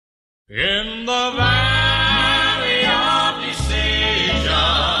In the valley of decision,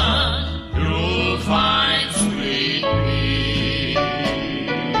 you'll find sweet peace.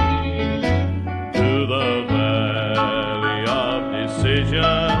 To the valley of decision,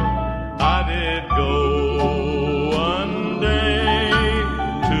 I did go one day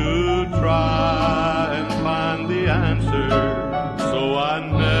to try and find the answer. So I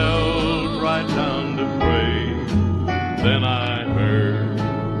knelt right down to pray. Then I heard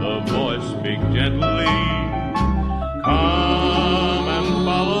a voice speak gently, come and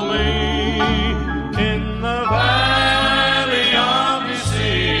follow me. In the valley of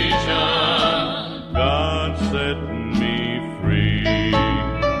decision, God set me free.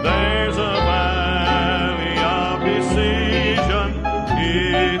 There's a valley of decision.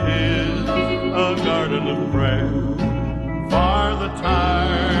 It is a garden of prayer for the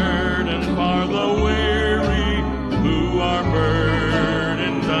tired and for the weary who are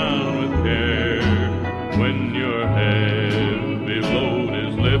burdened down with care. When your heavy load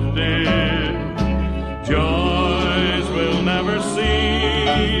is lifted, joys will never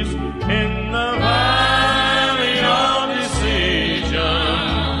cease. In the valley of decision,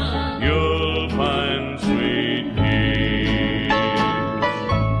 you'll find sweet peace.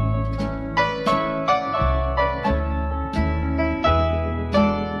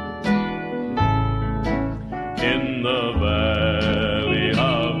 In the valley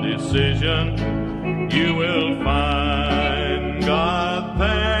of decision, you will find God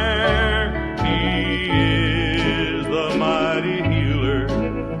there. He is the mighty healer,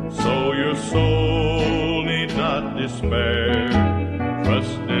 so your soul need not despair.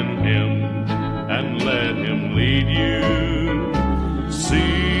 Trust in Him and let Him lead you.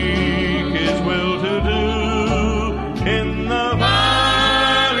 Seek His will to do. In the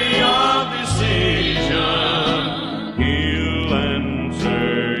valley of decision, He'll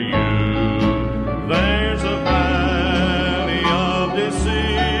answer you. There's a valley of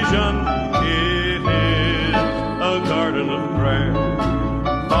decision. It is a garden of prayer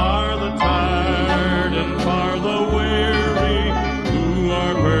for the tired and for the weary who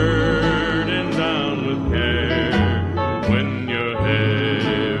are burdened down with care. When your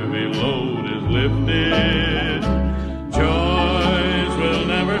heavy load is lifted, joys will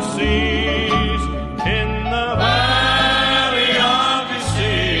never cease. In the valley of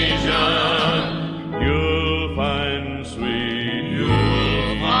decision, you'll find sweet peace.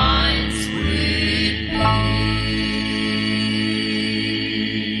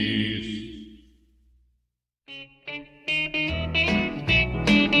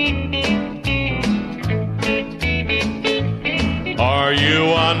 Are you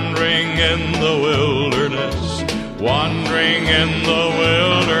wandering in the wilderness? Wandering in the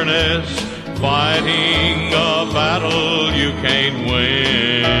wilderness, fighting a battle you can't win.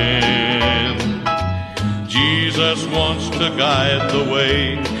 Jesus wants to guide the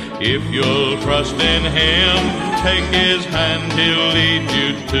way. If you'll trust in Him, take His hand, He'll lead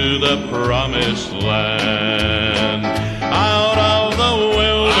you to the promised land. Out of the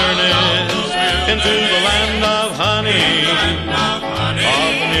wilderness, into the land of honey,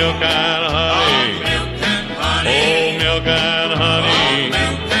 of milk and honey. Oh, milk and honey.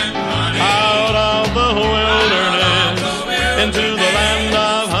 Out of the wilderness, into the land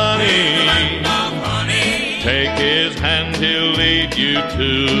of honey. Take His hand, He'll lead you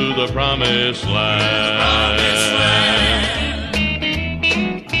to the promised land.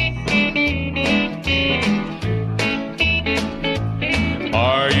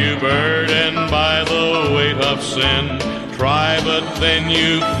 Are you burdened by the weight of sin? Try, but then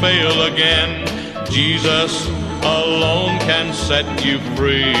you fail again. Jesus alone can set you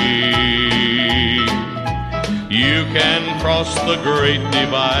free. You can cross the great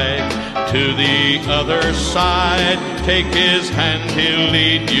divide to the other side. Take His hand, He'll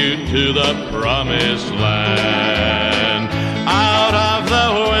lead you to the promised land. Out of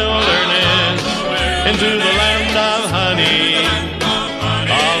the wilderness, into the land of honey,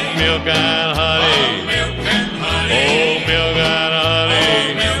 of milk and honey. Oh, milk and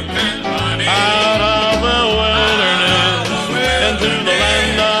honey. Out of the wilderness, into the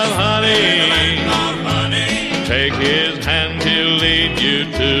land of honey. Take His hand, He'll lead you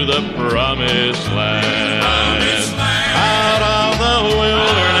to the promised land. Out of the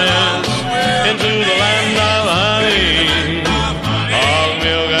wilderness, into the land of honey, of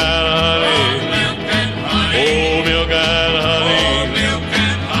milk and honey. Oh, milk and honey.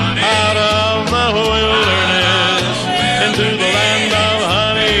 Out of the wilderness, into the land of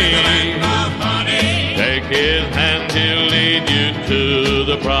honey. Take His hand, He'll lead you to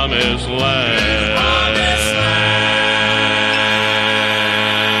the promised land.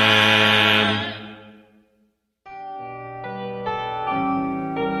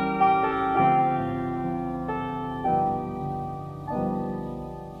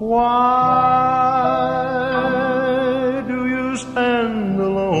 stand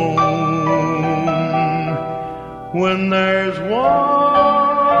alone when there's one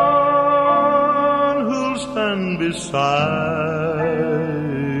who'll stand beside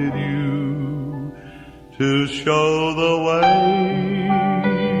you to show the way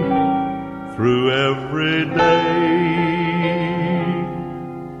through every day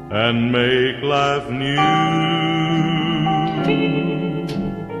and make life new.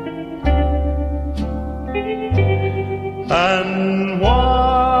 And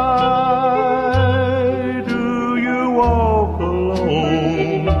why do you walk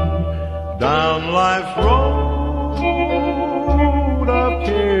alone down life's road of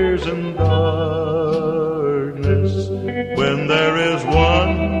tears and darkness when there is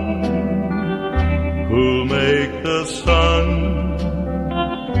one who'll make the sun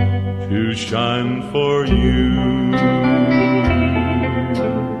to shine for you?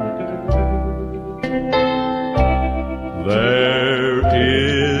 There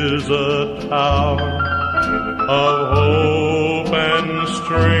is a tower of hope and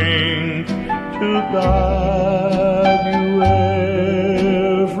strength to guide you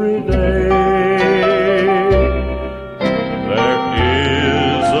every day. There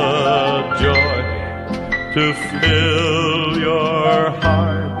is a joy to fill your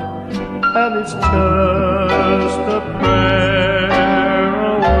heart, and it's just a prayer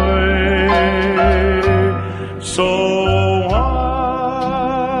away. So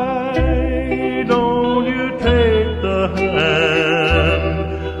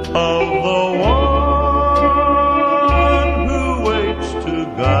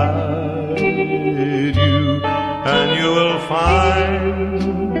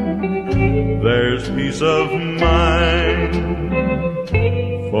there's peace of mind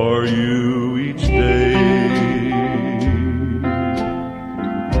for you each day.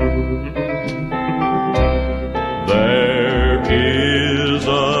 There is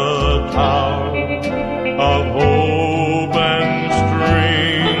a tower of hope and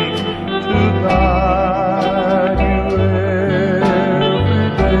strength to guide you every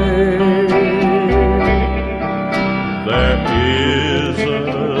day. There is a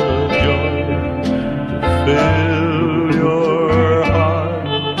fill your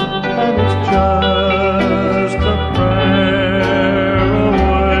heart, and it's just a prayer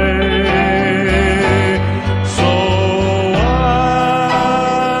away. So why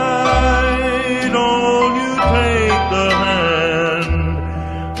don't you take the hand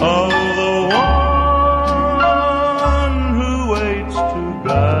of the one who waits to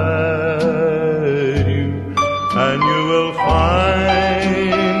guide you, and you will find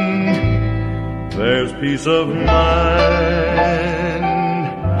there's peace of mind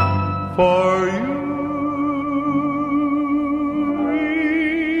for you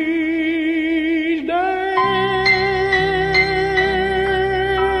each day.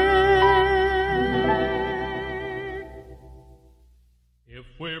 If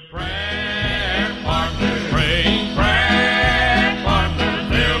we're prayer partners, praying prayer partners,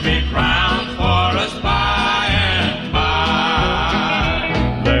 there'll be crowns for us by and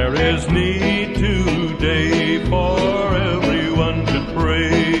by. There is need today for everyone to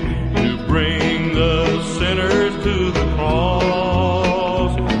pray, to bring the sinners to the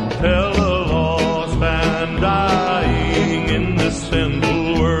cross, tell the lost and dying in this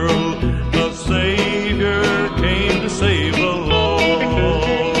sinful world, the Savior came to save the lost.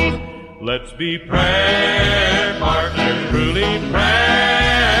 Let's be prayer partners, truly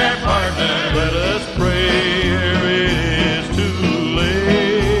prayer partners. Let us pray ere it is too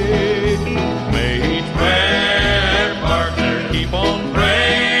late. May each prayer partner keep on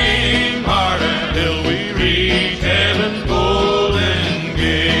praying harder till we reach heaven's golden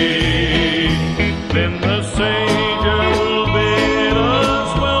gate. Then the Savior will bid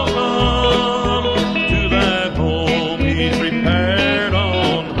us welcome to that home He's prepared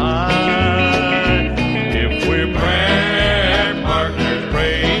on high. If we're prayer partners,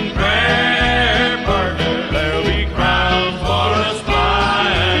 praying prayer partners, there'll be crowns for us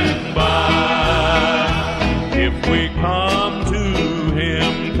by and by. If we come to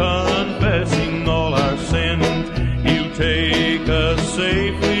Him confessing all our sins, He'll take us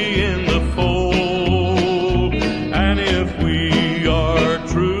safely in the fold. And if we are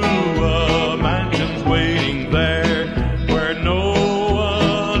true, a mansion's waiting there where no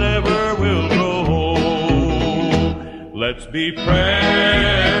one ever will grow old. Let's be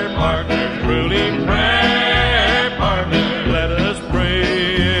prayer partners, truly prayer partners. Let us pray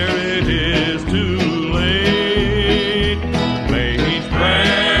ere it is too late. May each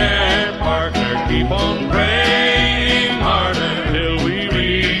prayer partner keep on praying harder till we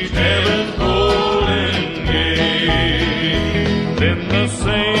reach heaven's golden gate. Then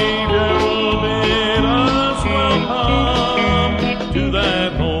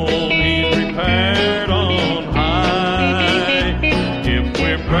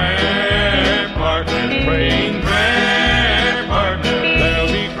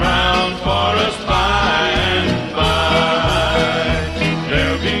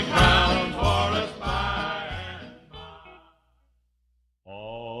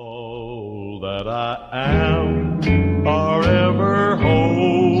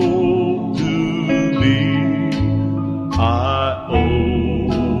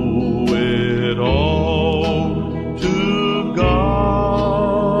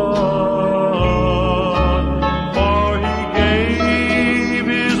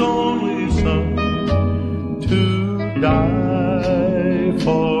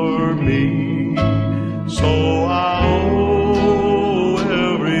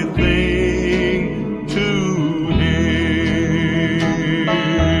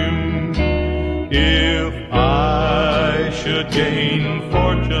should gain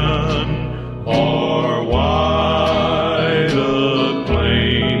fortune or wide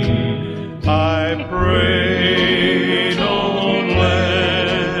acclaim, I pray don't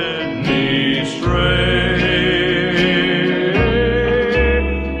let me stray.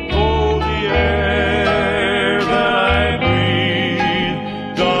 Oh, the air that I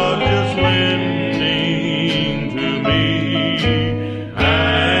breathe, God just lending to me,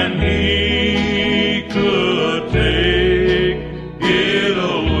 and He could take it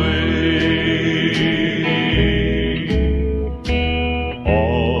away.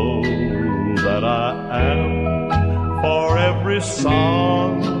 All that I am, for every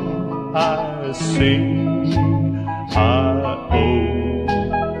song I sing, I owe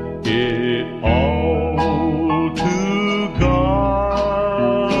it all to God.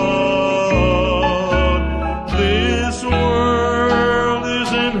 This world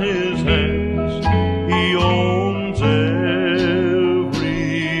is in His hands, He owns everything.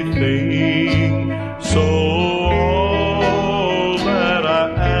 So all that I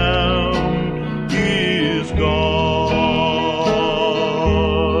am is God's.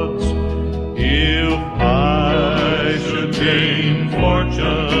 If I should gain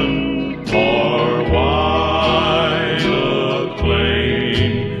fortune or wide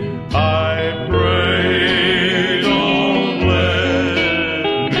acclaim, I pray don't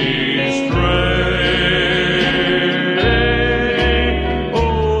let me stray.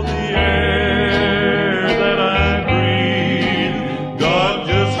 Oh, the air that I breathe, God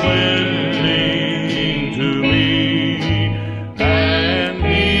just lending to me, and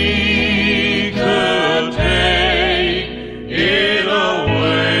He could take it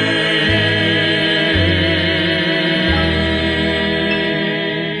away.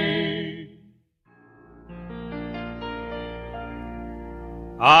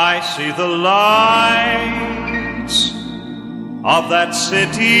 I see the lights of that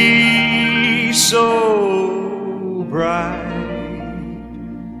city so bright,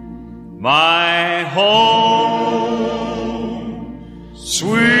 my home,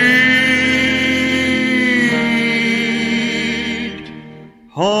 sweet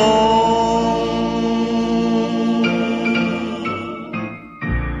home.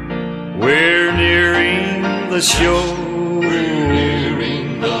 We're nearing the shore.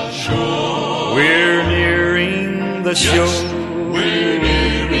 We're nearing the shore. We're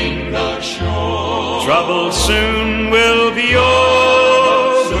nearing the shore. Trouble soon will be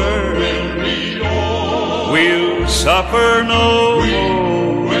over. We'll suffer no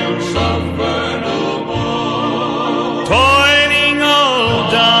more. We'll suffer no more. Toiling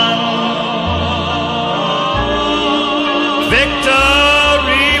all done.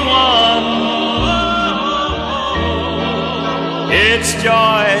 Victory won. It's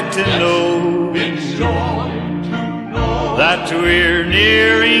joy to know that we're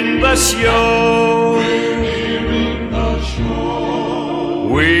nearing the shore.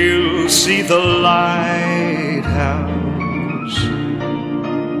 We'll see the lighthouse,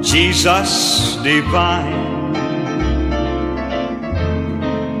 Jesus divine,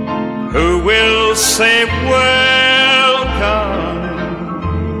 who will say, welcome,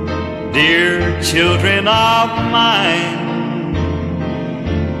 dear children of mine.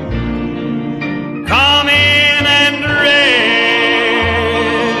 Come in and rest,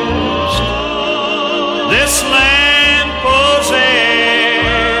 this land possess.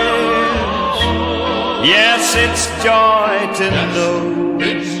 Yes, it's joy to know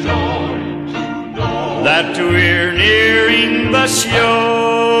that we're nearing the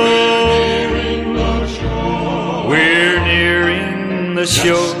shore. We're nearing the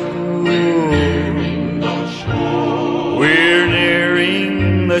shore. We're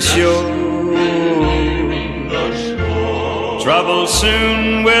nearing the shore. Trouble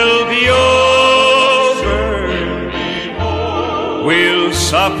soon will be over. We'll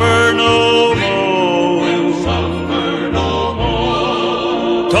suffer no more.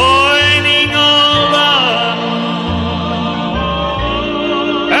 Toiling all done,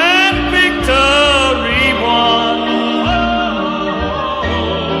 and victory won.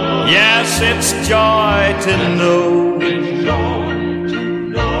 Yes, it's joy to know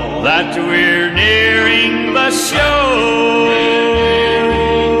that we're nearing the shore.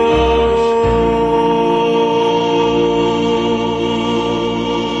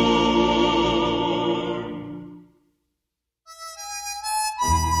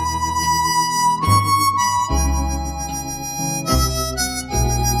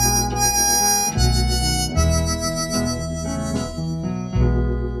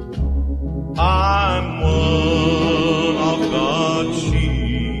 I'm one of God's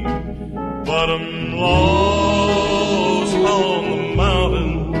sheep, but I'm lost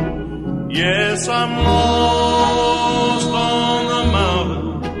Yes, I'm lost on the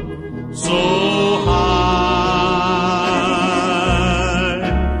mountain so high,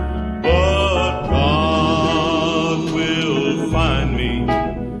 but God will find me.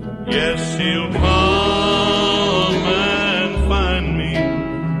 Yes, He'll come and find me,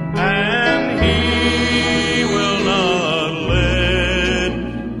 and He will not let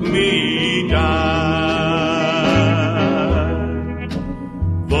me die.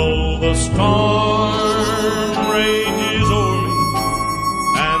 Though the storm rages o'er me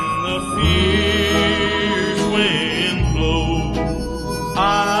and the fierce wind blows, I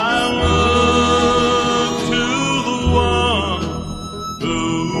look to the one who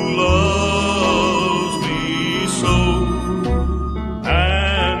loves me so,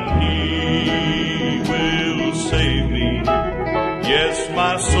 and He will save me. Yes,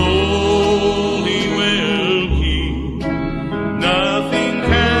 my soul He will keep. Nothing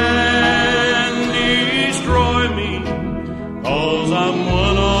can destroy me, 'cause I'm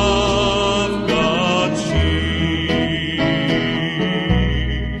one of God's sheep.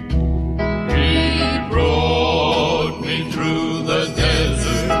 He brought me through the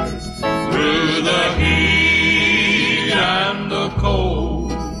desert, through the heat and the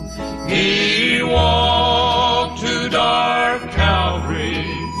cold. He walked to dark Calvary,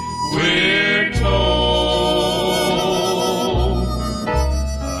 we're told,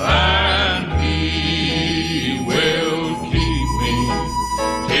 and He will keep me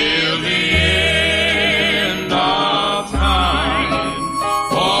till the end of time,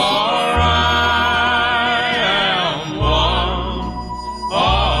 for I am one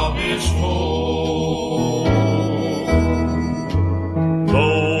of His fold.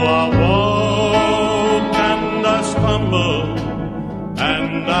 Though I walk and I stumble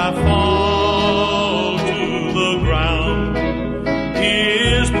and I fall to the ground,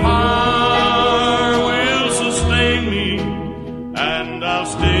 His power will sustain me, and I'll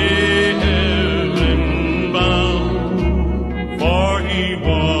stay heaven bound. For He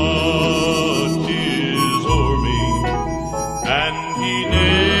watches o'er me, and He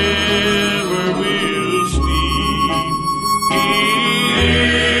never will sleep. He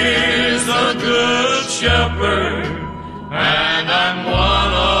is a good shepherd, and I'm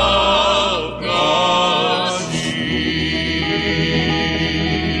one of God's sheep.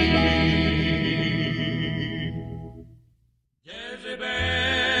 Jezebel,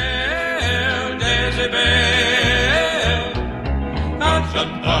 Jezebel, I'm so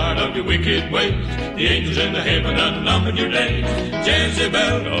tired of your wicked ways. The angels in the heaven unnumbered your days.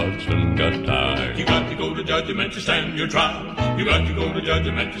 Jezebel, God's got tired. You got to go to judgment to stand your trial. You got to go to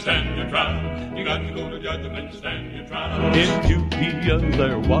judgment to stand your trial. You got to go to judgment to stand your trial. In Judea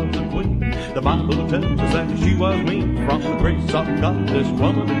there was a queen. The Bible tells us that she was mean. From the grace of God this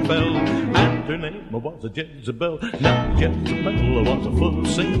woman fell, and her name was a Jezebel. Now Jezebel was a full of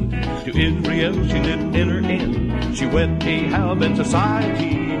sin. To Israel she did enter in. She wed Ahab in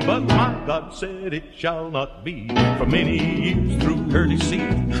society, but my God said it shall not be. For many years through her deceit,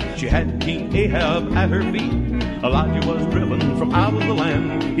 she had King Ahab at her feet. Elijah was driven from out of the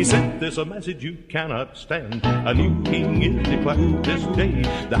land. He sent this a message you cannot stand. A new king is declared this day.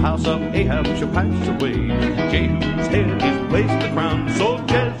 The house of Ahab shall pass away. Jehu's head is placed the crown. So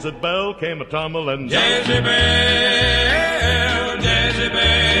Jezebel came a tumbling down. Jezebel,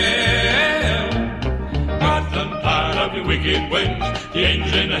 Jezebel, God's tired of your wicked ways. The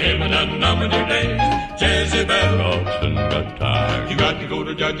angels in the heaven unnumbered your days. Jezebel, God's got tired. You got to go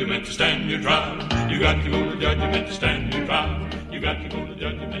to judgment to stand your trial. You got to go to judgment to stand your trial. You got to go to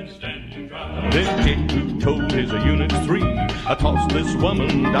judgment to stand your trial. Then Jehu told his eunuchs three, I tossed this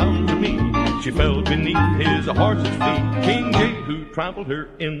woman down to me. She fell beneath his horse's feet. King Jehu trampled her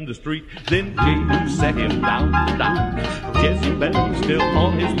in the street. Then Jehu set him down to die. Jezebel still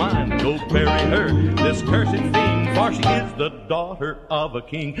on his mind. Go bury her, this cursed fiend, for she is the daughter of a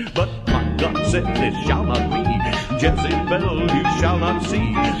king. But my God said, this shall not be. Jezebel you shall not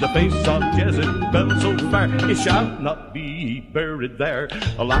see. The face of Jezebel so fair, it shall not be buried there.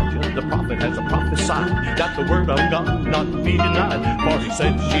 Elijah the prophet has prophesied that the word of God not be denied. For he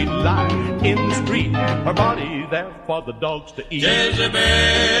said she'd lie in the street, her body there for the dogs to eat. Jezebel,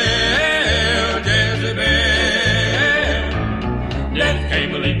 Jezebel, death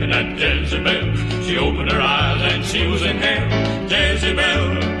came a-leaping at Jezebel. She opened her eyes and she was in hell.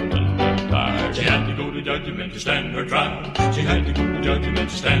 Jezebel, she had to go to judgment to stand her trial. She had to go to judgment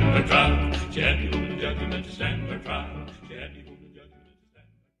to stand her trial. She had to go to judgment to stand her trial. She had to go to judgment to stand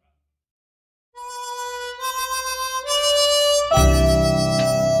her trial.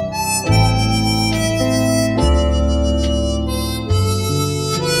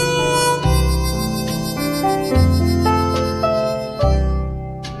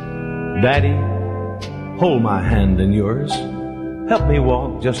 hold my hand in yours. Help me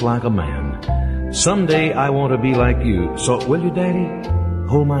walk just like a man. Someday I want to be like you. So will you, Daddy,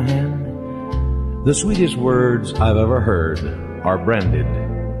 hold my hand? The sweetest words I've ever heard are branded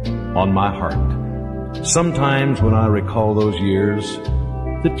on my heart. Sometimes when I recall those years,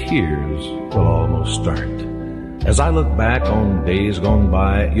 the tears will almost start. As I look back on days gone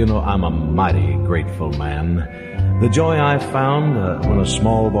by, you know I'm a mighty grateful man. The joy I found when a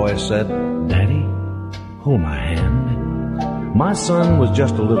small boy said, Daddy, hold my hand. My son was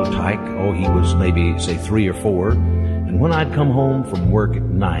just a little tyke. Oh, he was maybe, say, 3 or 4. And when I'd come home from work at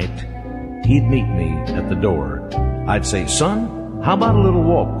night, he'd meet me at the door. I'd say, son, how about a little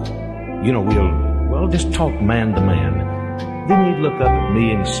walk? You know, we'll just talk man to man. Then he'd look up at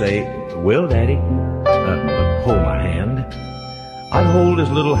me and say, well, Daddy, hold my hand. I'd hold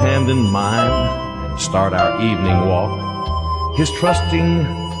his little hand in mine and start our evening walk. His trusting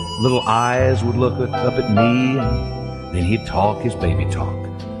little eyes would look up at me, and then he'd talk his baby talk.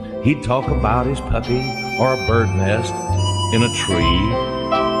 He'd talk about his puppy or a bird nest in a tree.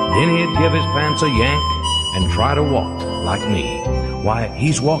 Then he'd give his pants a yank and try to walk like me. Why,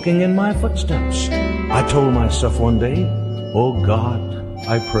 he's walking in my footsteps. I told myself one day, oh God,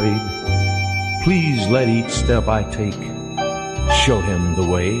 I prayed, please let each step I take show him the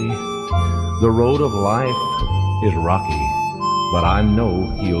way. The road of life is rocky, but I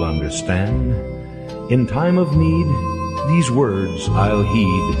know he'll understand. In time of need, these words I'll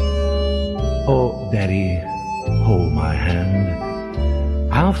heed. Oh, Daddy, hold my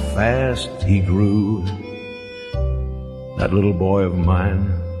hand. How fast he grew, that little boy of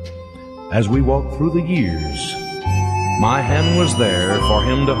mine. As we walked through the years, my hand was there for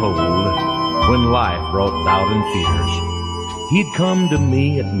him to hold when life brought doubt and fears. He'd come to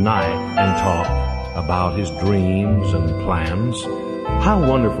me at night and talk about his dreams and plans. How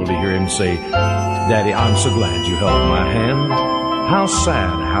wonderful to hear him say, Daddy, I'm so glad you held my hand. How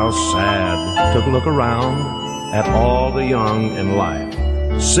sad to look around at all the young in life,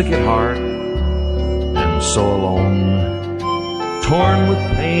 sick at heart and so alone, torn with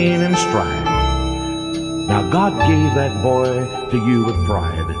pain and strife. Now God gave that boy to you with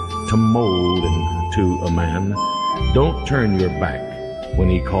pride to mold into a man. Don't turn your back when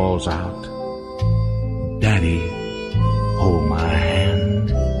he calls out, Daddy, hold my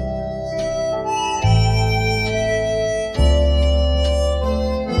hand.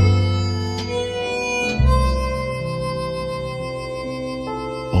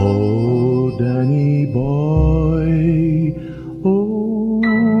 Oh, Danny boy,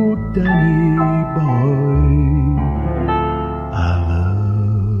 oh, Danny boy, I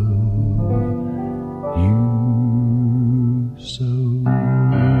love you so.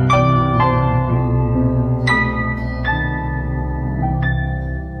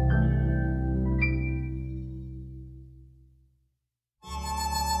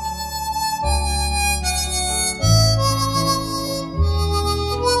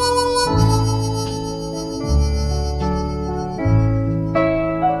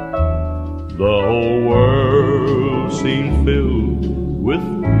 The whole world seemed filled with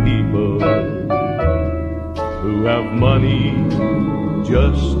people who have money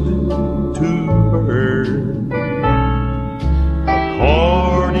just to burn.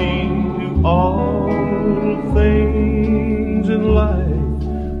 According to all things in life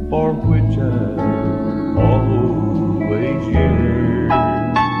for which I always yearn,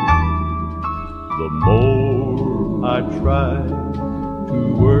 the more I try to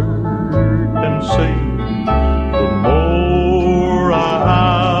work and save, the more I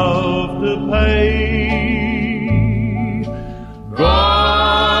have to pay.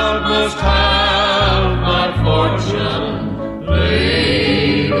 God must have my fortune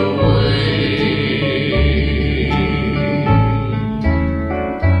laid away.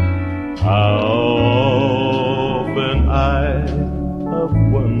 How often I have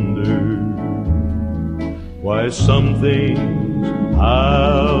wondered why some things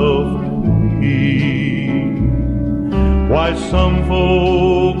have why some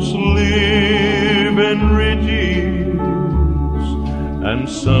folks live in riches and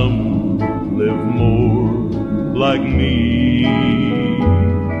some live more like me.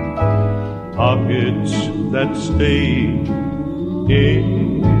 Pockets that stay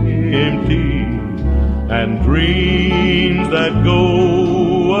empty and dreams that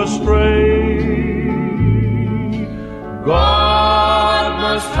go astray. God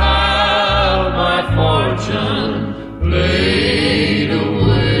must have my fortune laid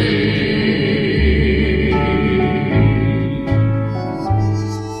away.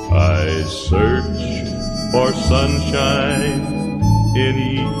 I search for sunshine in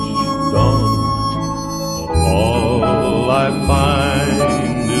each dawn,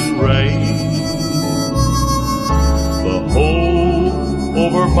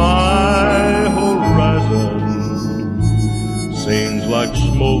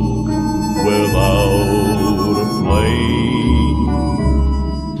 without a flame.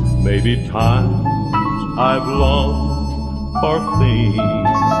 Maybe times I've longed for things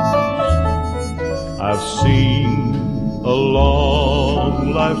I've seen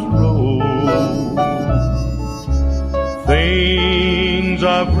along life's road, things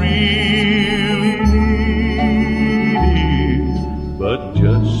I've really needed but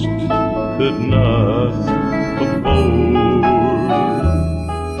just could not afford.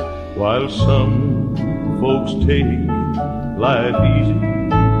 While some folks take life easy,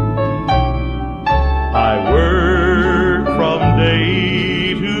 I work from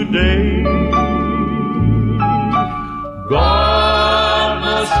day to day. God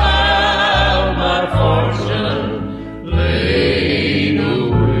must have my fortune laid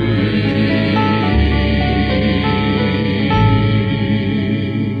away.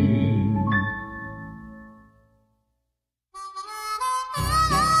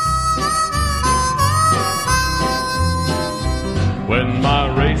 When my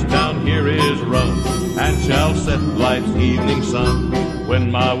race down here is run and shall set life's evening sun,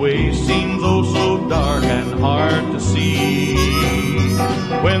 when my way seems oh so dark and hard to see,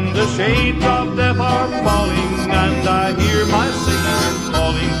 when the shades of death are falling and I hear my Savior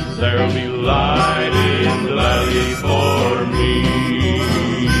calling, there'll be light in the valley for me.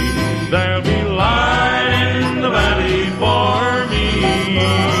 There'll be light in the valley for me,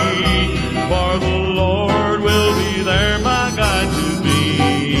 for the Lord will be there, my guide to be,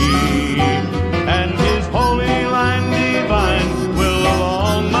 and His holy line divine will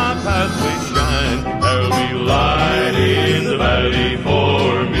along my pathway shine. There'll be light in the valley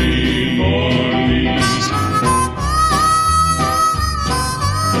for me.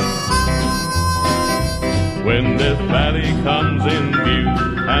 When this valley comes in view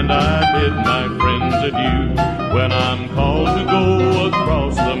and I bid my friends adieu, when I'm called to go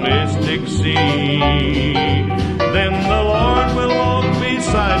across the mystic sea, then the Lord will walk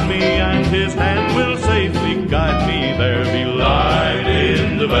beside me and His hand will safely guide me. There'll be light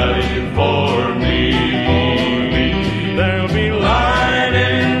in the valley for me. There'll be light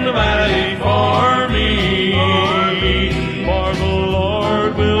in the valley for me, for the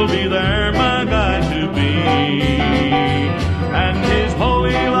Lord will be there, my guide to be, and His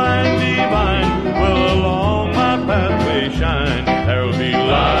holy line divine will along my pathway shine. There'll be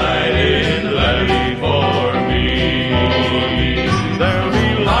light in the valley for me. There'll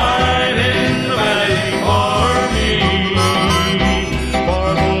be light in the valley for me, for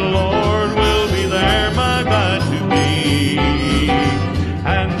the Lord will be there, my guide to be,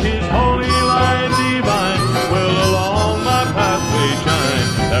 and His holy light divine will along my pathway shine.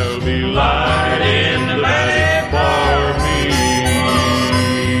 There'll be light in the valley for me.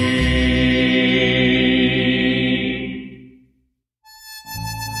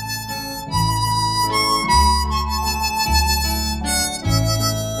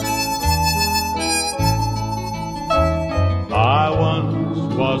 I once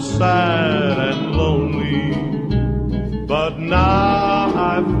was sad and lonely, but now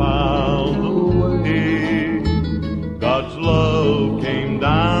I've found the way. God's love came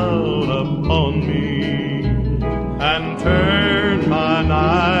down upon me and turned my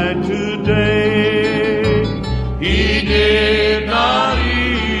night to day. He did not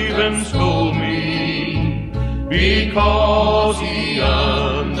even scold me because He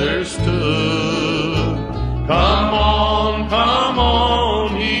understood. Come on,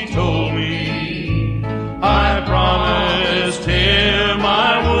 He told me. I promised Him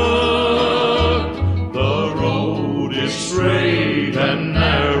I would. The road is straight and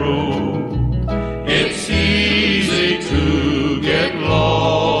narrow. It's easy to get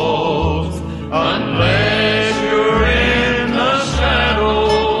lost unless you're in the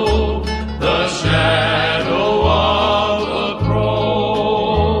shadow of the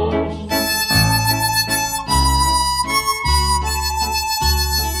cross.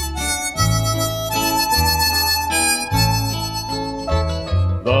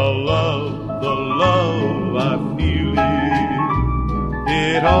 The love I feel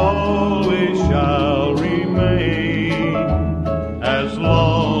it always shall remain.